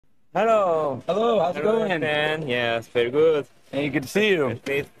Hello. Hello, how's it Hello, going? Stan. Yes, very good. Hey, good to see you.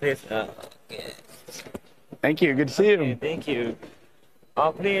 Please. Thank you. Good to see Okay, you. thank you.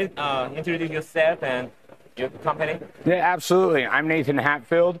 Please introduce yourself and your company. Yeah, absolutely. I'm Nathan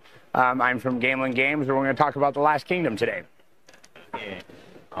Hatfield. I'm from Gamelyn Games, and we're going to talk about The Last Kingdom today. Okay.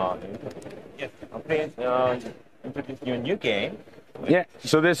 Uh, yes. Please introduce your new game. Yeah,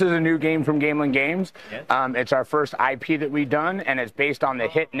 so this is a new game from Gamelyn Games. Yes. It's our first IP that we've done, and it's based on the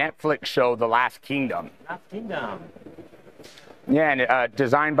hit Netflix show The Last Kingdom. Last Kingdom. Yeah, and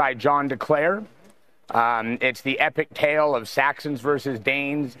designed by John DeClaire. It's the epic tale of Saxons versus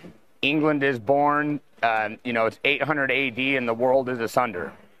Danes. England is born. It's 800 AD, and the world is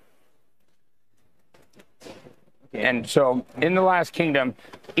asunder. Okay. And so in The Last Kingdom,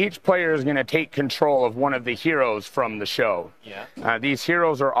 each player is going to take control of one of the heroes from the show. Yeah. These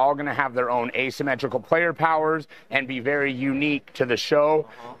heroes are all going to have their own asymmetrical player powers and be very unique to the show.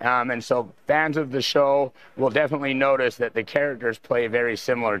 And so fans of the show will definitely notice that the characters play very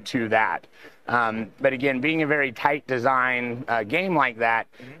similar to that. But again, being a very tight design game like that,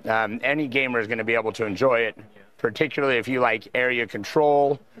 any gamer is going to be able to enjoy it, particularly if you like area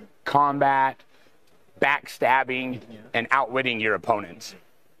control, combat, backstabbing, and outwitting your opponents.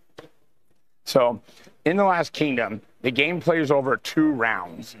 So in The Last Kingdom, the game plays over 2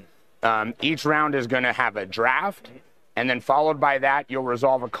 rounds. Each round is going to have a draft, and then followed by that, you'll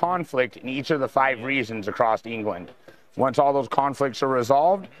resolve a conflict in each of the 5 regions across England. Once all those conflicts are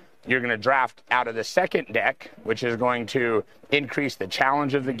resolved, you're going to draft out of the second deck, which is going to increase the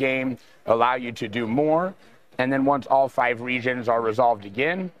challenge of the game, allow you to do more, and then once all 5 regions are resolved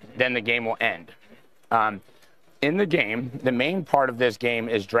again, then the game will end. In the game, the main part of this game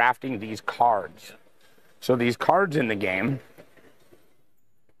is drafting these cards. So these cards in the game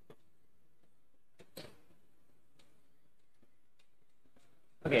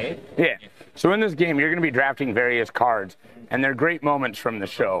Okay. Yeah. So in this game, you're going to be drafting various cards, and they're great moments from the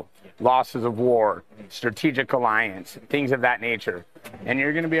show. Losses of war, strategic alliance, things of that nature. And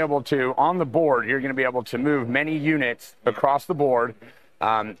you're going to be able to, on the board, you're going to be able to move many units across the board,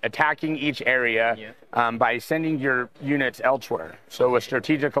 attacking each area by sending your units elsewhere. So with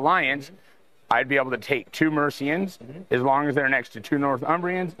strategic alliance, I'd be able to take 2 Mercians, as long as they're next to 2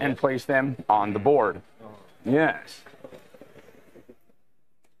 Northumbrians, and place them on the board. Yes.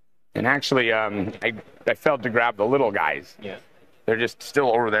 And actually, I failed to grab the little guys. Yeah. They're just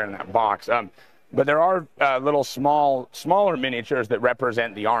still over there in that box. But there are little smaller miniatures that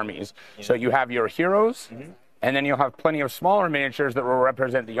represent the armies. Yeah. So you have your heroes, and then you'll have plenty of smaller miniatures that will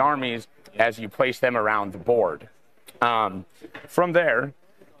represent the armies as you place them around the board. From there,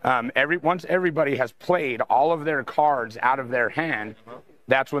 once everybody has played all of their cards out of their hand,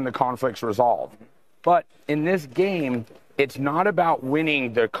 that's when the conflicts resolve. But in this game, it's not about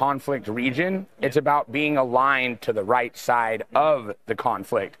winning the conflict region. It's about being aligned to the right side of the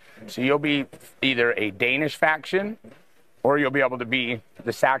conflict. So you'll be either a Danish faction or you'll be able to be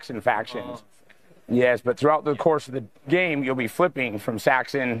the Saxon factions. Yes, but throughout the course of the game, you'll be flipping from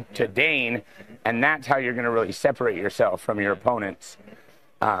Saxon to Dane, and that's how you're going to really separate yourself from your opponents.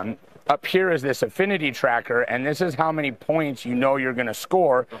 Up here is this affinity tracker, and this is how many points you know you're going to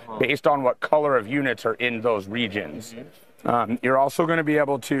score based on what color of units are in those regions. You're also going to be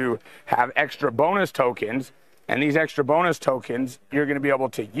able to have extra bonus tokens, and these extra bonus tokens you're going to be able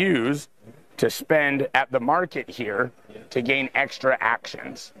to use to spend at the market here to gain extra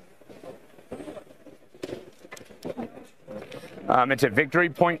actions. It's a victory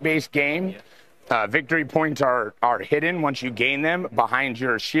point-based game. Victory points are hidden once you gain them behind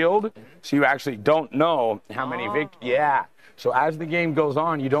your shield, so you actually don't know how many Yeah. So as the game goes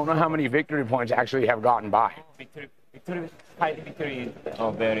on, you don't know how many victory points actually have gotten by. Fighting victory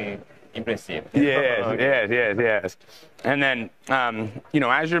is very impressive. Yes. And then,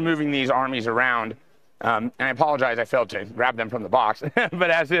 as you're moving these armies around, and I apologize, I failed to grab them from the box, but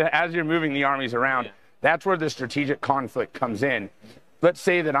as you're moving the armies around, that's where the strategic conflict comes in. Let's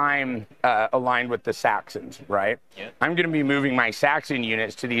say that I'm aligned with the Saxons, right? Yeah. I'm going to be moving my Saxon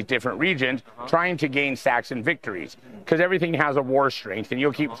units to these different regions, trying to gain Saxon victories, because everything has a war strength, and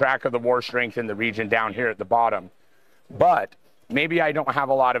you'll keep track of the war strength in the region down here at the bottom. But maybe I don't have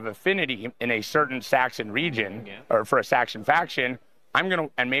a lot of affinity in a certain Saxon region, or for a Saxon faction.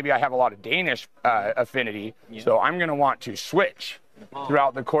 And maybe I have a lot of Danish affinity, so I'm going to want to switch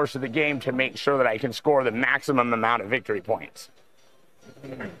throughout the course of the game to make sure that I can score the maximum amount of victory points.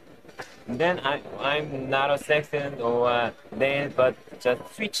 then I'm not a Saxon or Dane, but just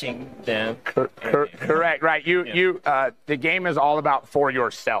switching them. Correct, right? The game is all about for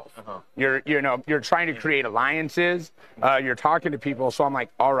yourself. You're trying to create alliances. You're talking to people. So I'm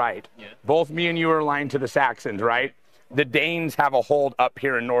like, all right, both me and you are aligned to the Saxons, right? The Danes have a hold up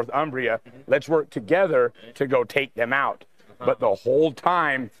here in Northumbria. Let's work together to go take them out. But the whole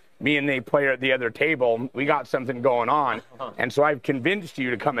time, me and the player at the other table, we got something going on. And so I've convinced you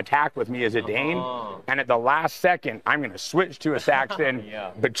to come attack with me as a Dane. And at the last second, I'm going to switch to a Saxon,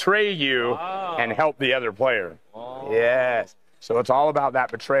 betray you, and help the other player. Yes. So it's all about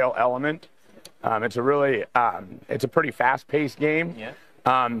that betrayal element. It's a pretty fast-paced game.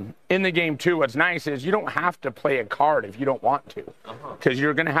 In the game, too, what's nice is you don't have to play a card if you don't want to, because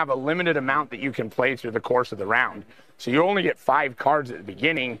you're going to have a limited amount that you can play through the course of the round. So you only get 5 cards at the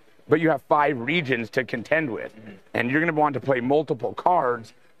beginning, but you have 5 regions to contend with. And you're going to want to play multiple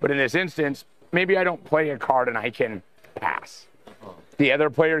cards, but in this instance, maybe I don't play a card and I can pass. The other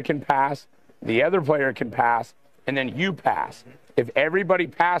player can pass, the other player can pass, and then you pass. If everybody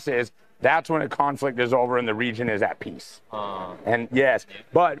passes, that's when a conflict is over and the region is at peace. And yes,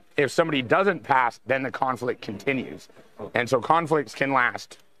 but if somebody doesn't pass, then the conflict continues. And so conflicts can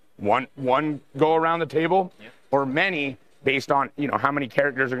last one go around the table, or many, based on how many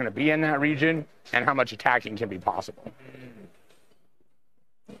characters are going to be in that region and how much attacking can be possible.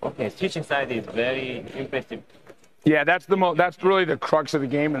 Okay, switching side is very impressive. Yeah, that's really the crux of the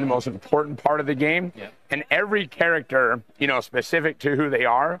game and the most important part of the game. And every character, specific to who they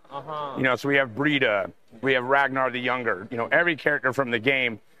are. So we have Brita, we have Ragnar the Younger, every character from the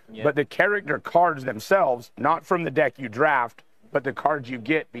game. But the character cards themselves, not from the deck you draft, but the cards you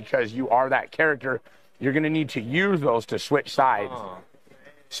get because you are that character, you're going to need to use those to switch sides.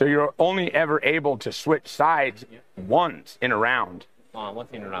 So you're only ever able to switch sides once in a round.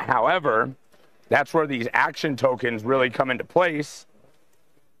 However, that's where these action tokens really come into place,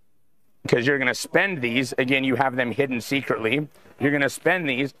 because you're going to spend these. Again, you have them hidden secretly. You're going to spend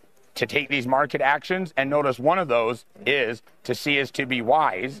these to take these market actions. And notice one of those is to see is to be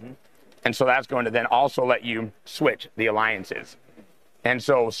wise. And so that's going to then also let you switch the alliances. And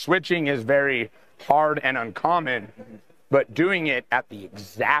so switching is very hard and uncommon, but doing it at the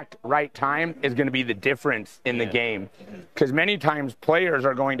exact right time is going to be the difference in the game. Because many times players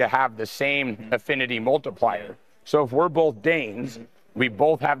are going to have the same affinity multiplier. So if we're both Danes, we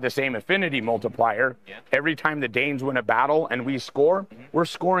both have the same affinity multiplier. Every time the Danes win a battle and we score, we're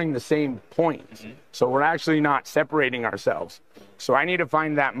scoring the same points. So we're actually not separating ourselves. So I need to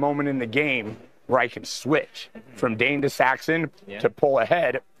find that moment in the game where I can switch from Dane to Saxon to pull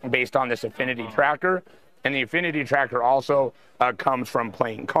ahead based on this affinity tracker. And the affinity tracker also comes from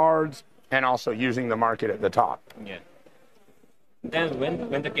playing cards and also using the market at the top. Then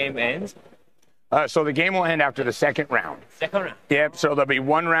when the game ends? So the game will end after the second round. Second round? Yep, so there'll be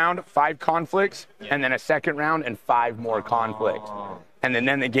 1 round, 5 conflicts, and then a second round and 5 more conflicts. And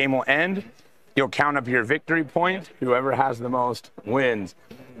then the game will end. You'll count up your victory points. Whoever has the most wins.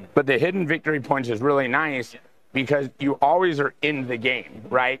 But the hidden victory points is really nice because you always are in the game,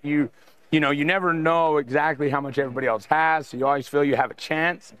 right? You never know exactly how much everybody else has, so you always feel you have a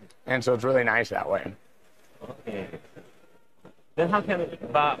chance, and so it's really nice that way. Okay. Then how can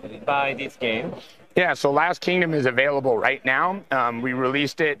we buy this game? Yeah, so Last Kingdom is available right now. We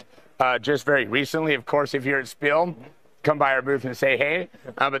released it just very recently. Of course, if you're at Spiel, come by our booth and say hey.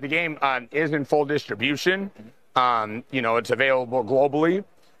 But the game is in full distribution. It's available globally.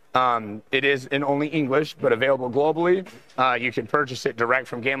 It is in only English, but available globally. You can purchase it direct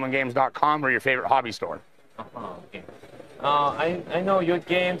from GamelynGames.com or your favorite hobby store. Okay. I know your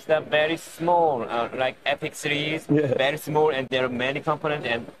games are very small, like Epic series, very small, and there are many components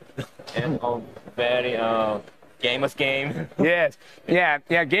and very gamers game. Yes, yeah.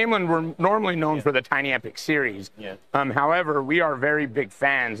 Gamelyn, we're normally known for the Tiny Epic series. However, we are very big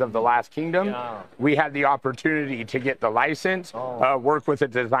fans of The Last Kingdom. We had the opportunity to get the license, work with a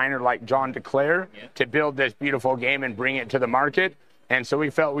designer like John DeClaire to build this beautiful game and bring it to the market. And so we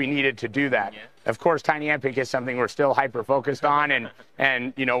felt we needed to do that. Of course, Tiny Epic is something we're still hyper-focused on,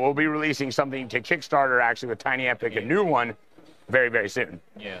 and we'll be releasing something to Kickstarter, actually, with Tiny Epic, a new one, very, very soon.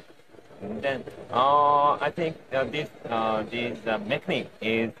 Then I think this mechanic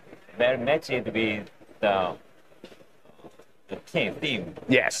is very matched with the theme.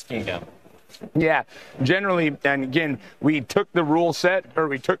 Yes. Kingdom. Yeah, generally, and again, we took the rule set, or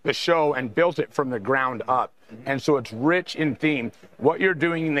we took the show and built it from the ground up. And so it's rich in theme. What you're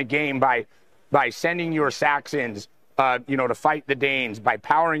doing in the game by sending your Saxons you know, to fight the Danes, by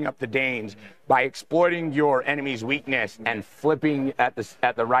powering up the Danes, by exploiting your enemy's weakness and flipping at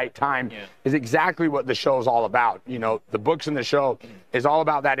the right time, is exactly what the show's all about. You know, the books in the show is all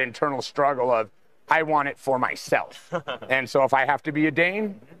about that internal struggle of, I want it for myself. And so if I have to be a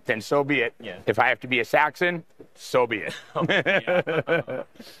Dane, then so be it. If I have to be a Saxon, so be it.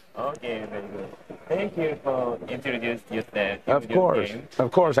 Okay, very good. Thank you for introducing yourself.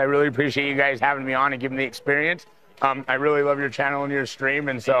 Of course. I really appreciate you guys having me on and giving me the experience. I really love your channel and your stream,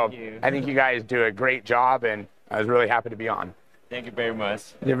 and so I think you guys do a great job, and I was really happy to be on. Thank you very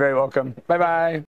much. You're very welcome. Bye-bye.